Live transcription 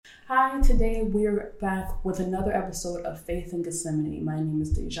Hi, today we're back with another episode of Faith in Gethsemane. My name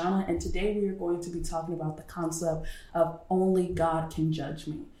is Dejana, and today we are going to be talking about the concept of only God can judge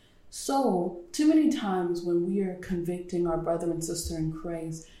me. So, too many times when we are convicting our brother and sister in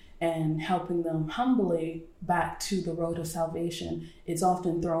Christ and helping them humbly back to the road of salvation, it's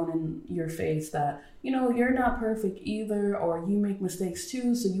often thrown in your face that, you're not perfect either, or you make mistakes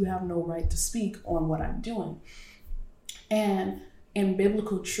too, so you have no right to speak on what I'm doing. And in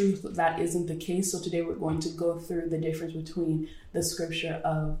biblical truth, that isn't the case. So today we're going to go through the difference between the scripture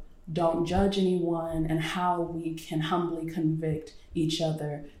of don't judge anyone and how we can humbly convict each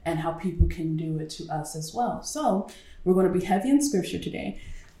other and how people can do it to us as well. So we're going to be heavy in scripture today.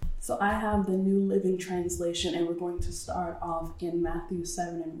 So I have the New Living Translation, and we're going to start off in Matthew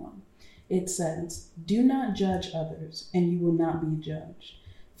 7:1. It says, "Do not judge others, and you will not be judged,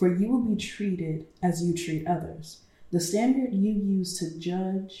 for you will be treated as you treat others. The standard you use to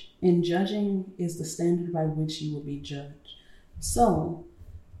judge in judging is the standard by which you will be judged." So,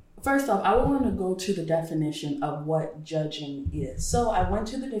 first off, I want to go to the definition of what judging is. So I went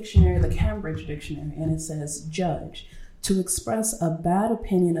to the dictionary, the Cambridge Dictionary, and it says judge, to express a bad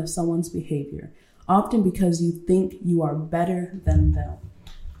opinion of someone's behavior, often because you think you are better than them.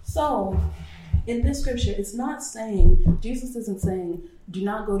 So, in this scripture, it's not saying, Jesus isn't saying, do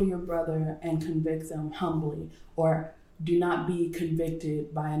not go to your brother and convict them humbly, or do not be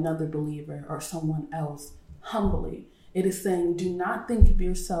convicted by another believer or someone else humbly. It is saying, do not think of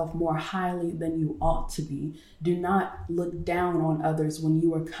yourself more highly than you ought to be. Do not look down on others when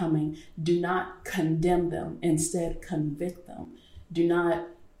you are coming. Do not condemn them. Instead, convict them. Do not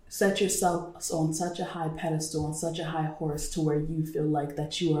set yourself on such a high pedestal, on such a high horse, to where you feel like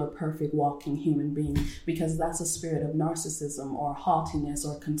that you are a perfect walking human being, because that's a spirit of narcissism or haughtiness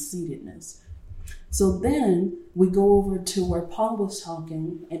or conceitedness. So then we go over to where Paul was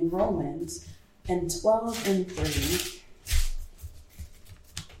talking in Romans in 12:3.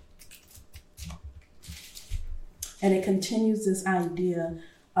 And it continues this idea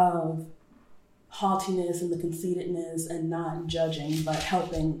of haughtiness and the conceitedness and not judging, but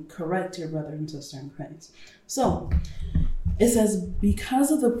helping correct your brother and sister in Christ. So it says,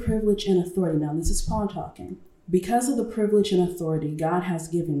 because of the privilege and authority, now this is Paul talking, because of the privilege and authority God has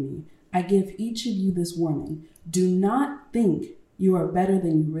given me, I give each of you this warning. Do not think you are better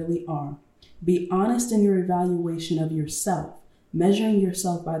than you really are. Be honest in your evaluation of yourself, measuring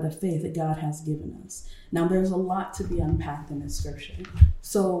yourself by the faith that God has given us. Now, there's a lot to be unpacked in this scripture.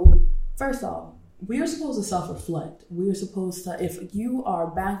 So, first off, we are supposed to self-reflect. We are supposed to, if you are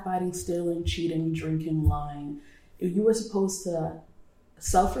backbiting, stealing, cheating, drinking, lying, you are supposed to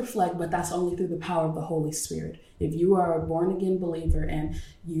self-reflect, but that's only through the power of the Holy Spirit. If you are a born-again believer and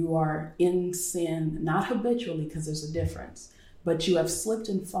you are in sin, not habitually, because there's a difference, but you have slipped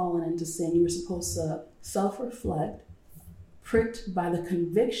and fallen into sin, you are supposed to self-reflect, pricked by the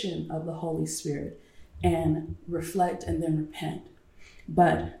conviction of the Holy Spirit, and reflect and then repent.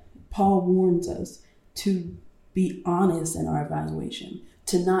 But Paul warns us to be honest in our evaluation,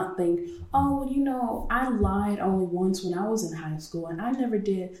 to not think, I lied only once when I was in high school and I never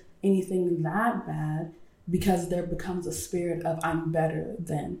did anything that bad, because there becomes a spirit of I'm better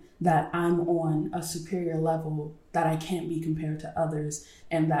than, that I'm on a superior level, that I can't be compared to others,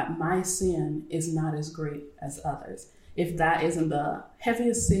 and that my sin is not as great as others. If that isn't the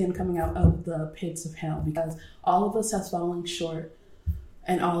heaviest sin coming out of the pits of hell, because all of us has fallen short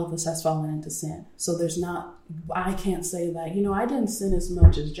and all of us has fallen into sin. So I can't say that, I didn't sin as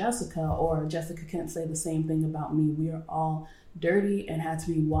much as Jessica, or Jessica can't say the same thing about me. We are all dirty and had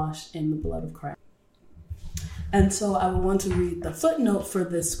to be washed in the blood of Christ. And so I want to read the footnote for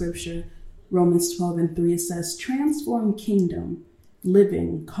this scripture, Romans 12:3. It says, transform kingdom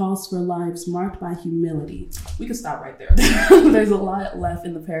living calls for lives marked by humility. We could stop right there. There's a lot left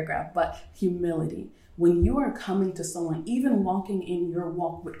in the paragraph, but humility. When you are coming to someone, even walking in your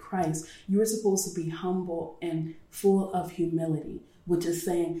walk with Christ, you are supposed to be humble and full of humility, which is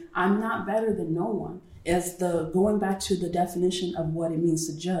saying, I'm not better than no one. Going back to the definition of what it means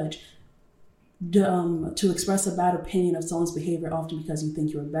to judge, to express a bad opinion of someone's behavior, often because you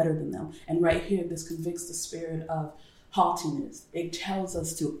think you're better than them. And right here, this convicts the spirit of haughtiness. It tells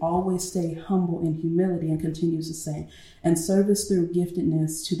us to always stay humble in humility, and continues to say, and service through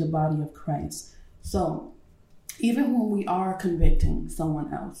giftedness to the body of Christ. So even when we are convicting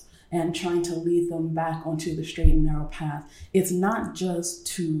someone else and trying to lead them back onto the straight and narrow path, it's not just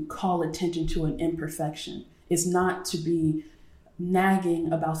to call attention to an imperfection. It's not to be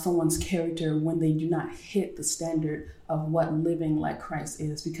nagging about someone's character when they do not hit the standard of what living like Christ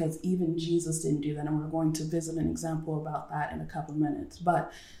is, because even Jesus didn't do that. And we're going to visit an example about that in a couple of minutes.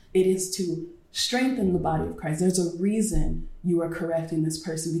 But it is to strengthen the body of Christ. There's a reason you are correcting this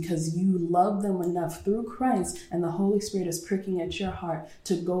person, because you love them enough through Christ, and the Holy Spirit is pricking at your heart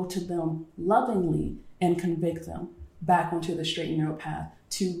to go to them lovingly and convict them back onto the straight and narrow path,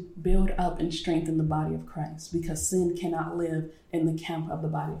 to build up and strengthen the body of Christ, because sin cannot live in the camp of the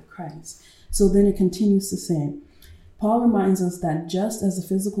body of Christ. So then it continues to say, Paul reminds us that just as the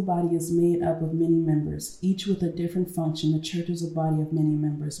physical body is made up of many members, each with a different function, the church is a body of many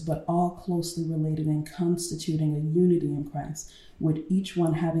members, but all closely related and constituting a unity in Christ, with each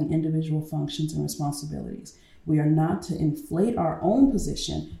one having individual functions and responsibilities. We are not to inflate our own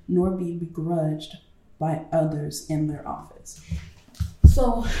position, nor be begrudged by others in their office.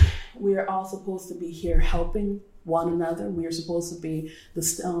 So we are all supposed to be here helping one another. We are supposed to be the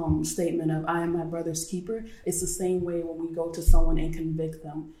statement of, I am my brother's keeper. It's the same way when we go to someone and convict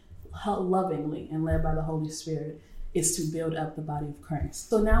them lovingly and led by the Holy Spirit, is to build up the body of Christ.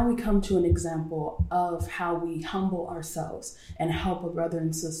 So now we come to an example of how we humble ourselves and help a brother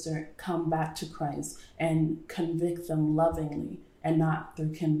and sister come back to Christ and convict them lovingly and not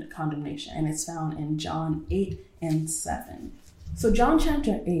through condemnation. And it's found in John 8:7. So John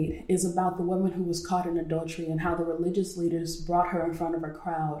chapter 8 is about the woman who was caught in adultery and how the religious leaders brought her in front of a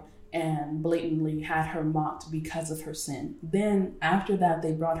crowd and blatantly had her mocked because of her sin. Then after that,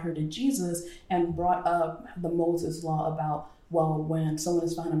 they brought her to Jesus and brought up the Moses law about, well, when someone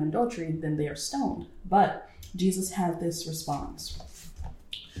is found in adultery, then they are stoned. But Jesus had this response.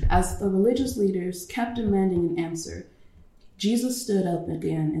 As the religious leaders kept demanding an answer, Jesus stood up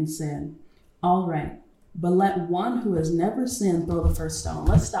again and said, all right, but let one who has never sinned throw the first stone.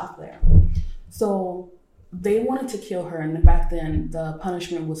 Let's stop there. So they wanted to kill her, and back then the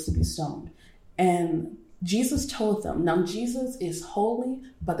punishment was to be stoned. And Jesus told them, now Jesus is holy,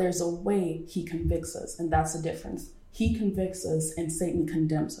 but there's a way he convicts us, and that's the difference. He convicts us and Satan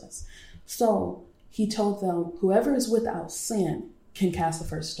condemns us. So he told them, whoever is without sin can cast the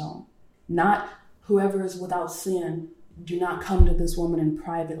first stone. Not whoever is without sin, do not come to this woman in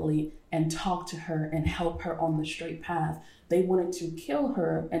privately and talk to her and help her on the straight path. They wanted to kill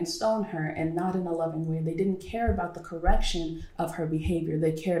her and stone her, and not in a loving way. They didn't care about the correction of her behavior.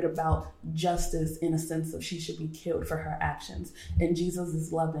 They cared about justice in a sense of she should be killed for her actions. And Jesus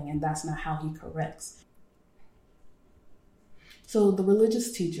is loving, and that's not how he corrects. So the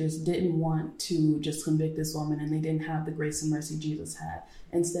religious teachers didn't want to just convict this woman, and they didn't have the grace and mercy Jesus had.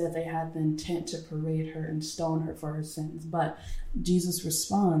 Instead, they had the intent to parade her and stone her for her sins. But Jesus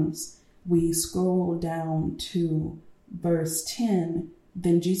responds. We scroll down to verse 10.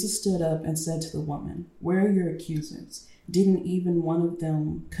 Then Jesus stood up and said to the woman, where are your accusers? Didn't even one of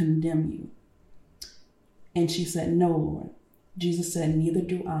them condemn you? And she said, no, Lord. Jesus said, neither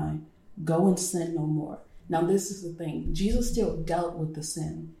do I. Go and sin no more. Now, this is the thing. Jesus still dealt with the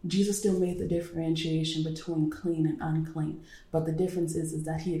sin. Jesus still made the differentiation between clean and unclean. But the difference is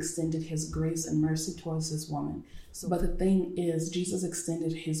that he extended his grace and mercy towards this woman. But the thing is, Jesus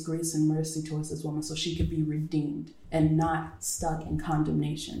extended his grace and mercy towards this woman so she could be redeemed and not stuck in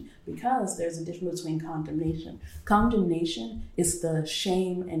condemnation. Because there's a difference between condemnation. Condemnation is the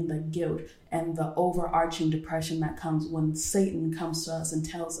shame and the guilt and the overarching depression that comes when Satan comes to us and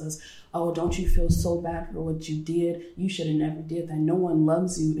tells us, oh, don't you feel so bad for what you did? You should have never did that. No one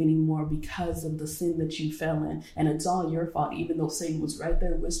loves you anymore because of the sin that you fell in. And it's all your fault, even though Satan was right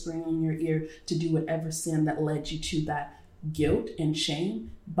there whispering in your ear to do whatever sin that led you to that guilt and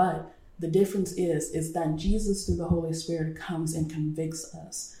shame. But the difference is that Jesus, through the Holy Spirit, comes and convicts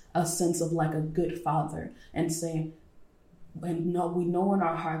us, a sense of like a good father, and say, and no, we know in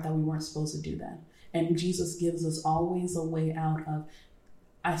our heart that we weren't supposed to do that. And Jesus gives us always a way out of,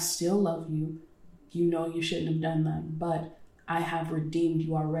 I still love you. You know you shouldn't have done that, but I have redeemed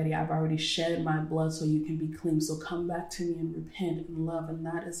you already. I've already shed my blood so you can be clean. So come back to me and repent and love. And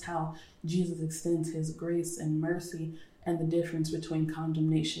that is how Jesus extends his grace and mercy, and the difference between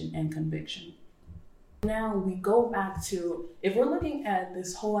condemnation and conviction. Now we go back to, if we're looking at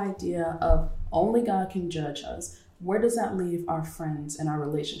this whole idea of only God can judge us, where does that leave our friends and our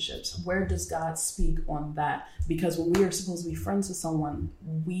relationships? Where does God speak on that? Because when we are supposed to be friends with someone,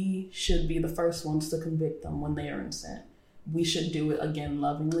 we should be the first ones to convict them when they are in sin. We should do it, again,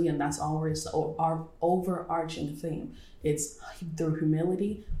 lovingly, and that's always our overarching theme. It's through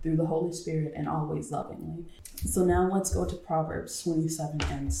humility, through the Holy Spirit, and always lovingly. So now let's go to Proverbs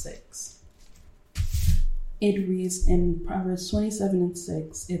 27:6. It reads in Proverbs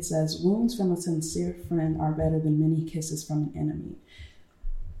 27:6, it says, "Wounds from a sincere friend are better than many kisses from an enemy."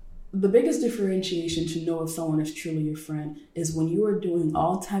 The biggest differentiation to know if someone is truly your friend is when you are doing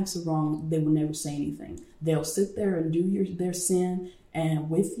all types of wrong, they will never say anything. They'll sit there and do their sin and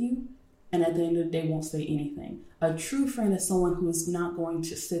with you, and at the end of the day won't say anything. A true friend is someone who is not going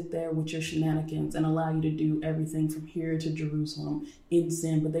to sit there with your shenanigans and allow you to do everything from here to Jerusalem in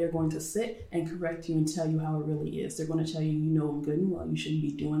sin, but they're going to sit and correct you and tell you how it really is. They're going to tell you, you know good and well, you shouldn't be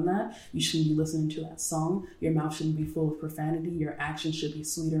doing that. You shouldn't be listening to that song. Your mouth shouldn't be full of profanity. Your actions should be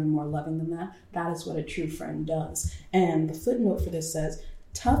sweeter and more loving than that. That is what a true friend does. And the footnote for this says,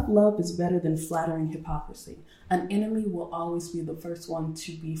 "Tough love is better than flattering hypocrisy." An enemy will always be the first one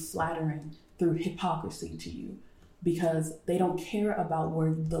to be flattering through hypocrisy to you, because they don't care about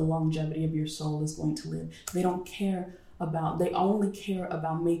where the longevity of your soul is going to live. They only care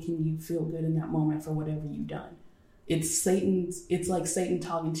about making you feel good in that moment for whatever you've done. It's like Satan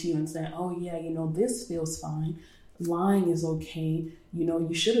talking to you and saying, "Oh yeah, this feels fine. Lying is okay.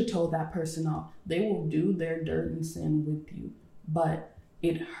 You should have told that person off." They will do their dirt and sin with you. But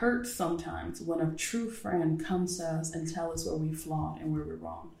it hurts sometimes when a true friend comes to us and tells us where we flawed and where we're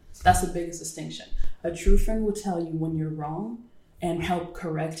wrong. That's the biggest distinction. A true friend will tell you when you're wrong and help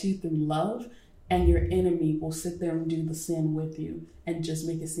correct you through love, and your enemy will sit there and do the sin with you and just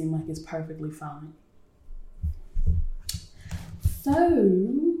make it seem like it's perfectly fine.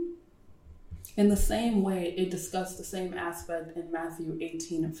 So, in the same way, it discussed the same aspect in Matthew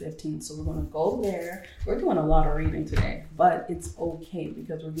 18:15. So we're going to go there. We're doing a lot of reading today, but it's okay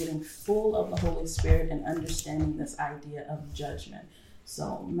because we're getting full of the Holy Spirit and understanding this idea of judgment.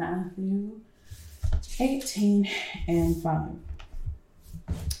 So Matthew 18:5.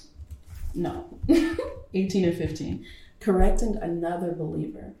 No, 18:15. Correcting another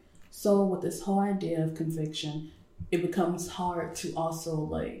believer. So with this whole idea of conviction, it becomes hard to also,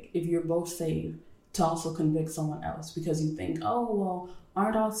 if you're both saved, to also convict someone else, because you think, oh, well,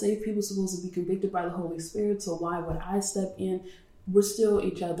 aren't all saved people supposed to be convicted by the Holy Spirit? So why would I step in? We're still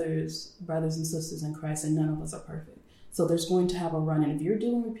each other's brothers and sisters in Christ, and none of us are perfect. So there's going to have a run-in. If you're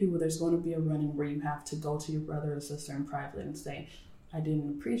dealing with people, there's going to be a run-in where you have to go to your brother or sister in private and say, "I didn't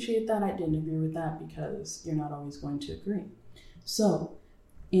appreciate that. I didn't agree with that," because you're not always going to agree. So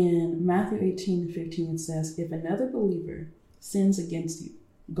in Matthew 18:15, it says, "If another believer sins against you,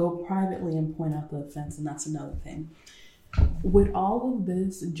 go privately and point out the offense." And that's another thing. With all of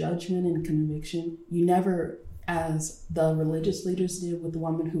this judgment and conviction, you never, as the religious leaders did with the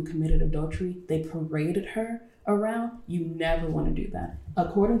woman who committed adultery, they paraded her around. You never want to do that.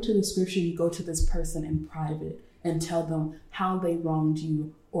 According to the scripture, you go to this person in private and tell them how they wronged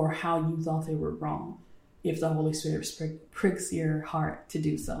you or how you thought they were wrong, if the Holy Spirit pricks your heart to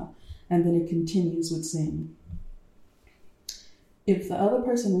do so. And then it continues with saying, if the other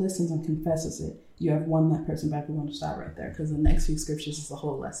person listens and confesses it, you have won that person back. We want to stop right there because the next few scriptures is a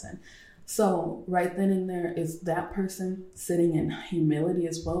whole lesson. So right then and there is that person sitting in humility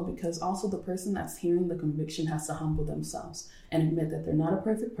as well, because also the person that's hearing the conviction has to humble themselves and admit that they're not a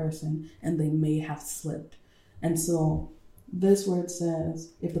perfect person and they may have slipped. And so this word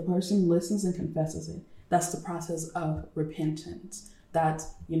says, if the person listens and confesses it, that's the process of repentance.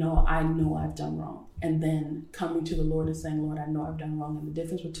 That's, I know I've done wrong. And then coming to the Lord and saying, "Lord, I know I've done wrong." And the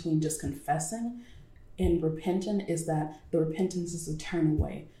difference between just confessing and repenting is that the repentance is a turn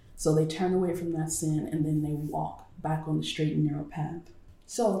away. So they turn away from that sin and then they walk back on the straight and narrow path.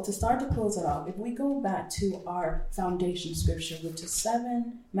 So to start to close it off, if we go back to our foundation scripture, which is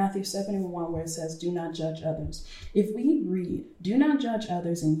Matthew 7:1, where it says, "Do not judge others." If we read, "Do not judge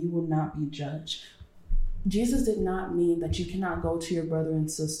others and you will not be judged," Jesus did not mean that you cannot go to your brother and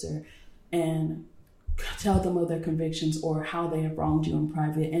sister and tell them of their convictions or how they have wronged you in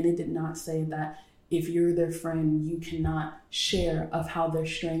private. And it did not say that if you're their friend, you cannot share of how they're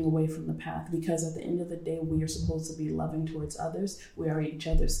straying away from the path, because at the end of the day, we are supposed to be loving towards others. We are each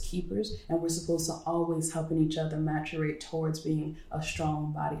other's keepers, and we're supposed to always helping each other maturate towards being a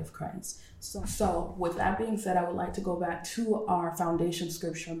strong body of Christ. So with that being said, I would like to go back to our foundation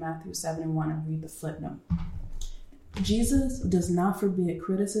scripture, Matthew 7:1, and read the footnote. Jesus does not forbid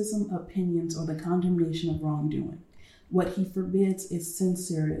criticism, opinions, or the condemnation of wrongdoing. What he forbids is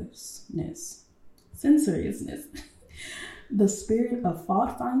censoriousness. The spirit of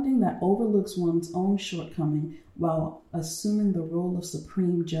fault-finding that overlooks one's own shortcoming while assuming the role of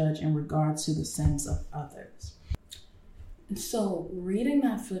supreme judge in regards to the sins of others. So reading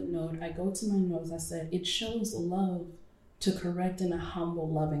that footnote, I go to my notes, I said, it shows love to correct in a humble,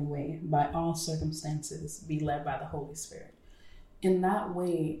 loving way, by all circumstances, be led by the Holy Spirit. in that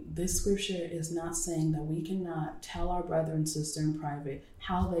way, this scripture is not saying that we cannot tell our brother and sister in private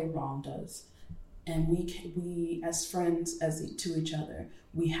how they wronged us. And we as friends, to each other,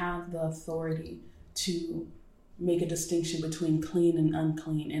 we have the authority to make a distinction between clean and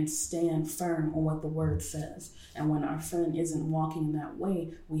unclean and stand firm on what the word says. And when our friend isn't walking in that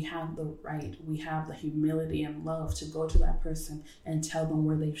way, we have the right, we have the humility and love to go to that person and tell them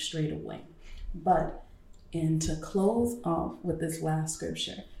where they've strayed away. And to close off with this last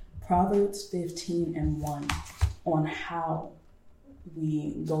scripture, Proverbs 15:1, on how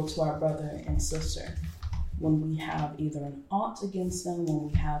we go to our brother and sister when we have either an ought against them, when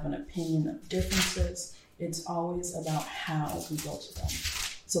we have an opinion of differences. It's always about how we go to them.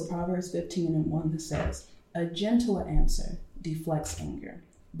 So Proverbs 15:1 says, a gentle answer deflects anger,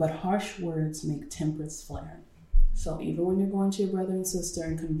 but harsh words make tempers flare. So even when you're going to your brother and sister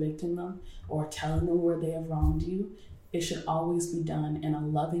and convicting them or telling them where they have wronged you, it should always be done in a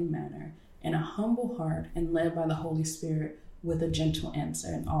loving manner, in a humble heart, and led by the Holy Spirit with a gentle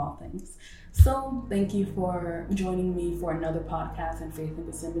answer in all things. So thank you for joining me for another podcast in Faith and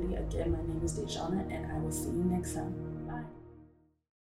Vicinity. Again, my name is Dejana, and I will see you next time.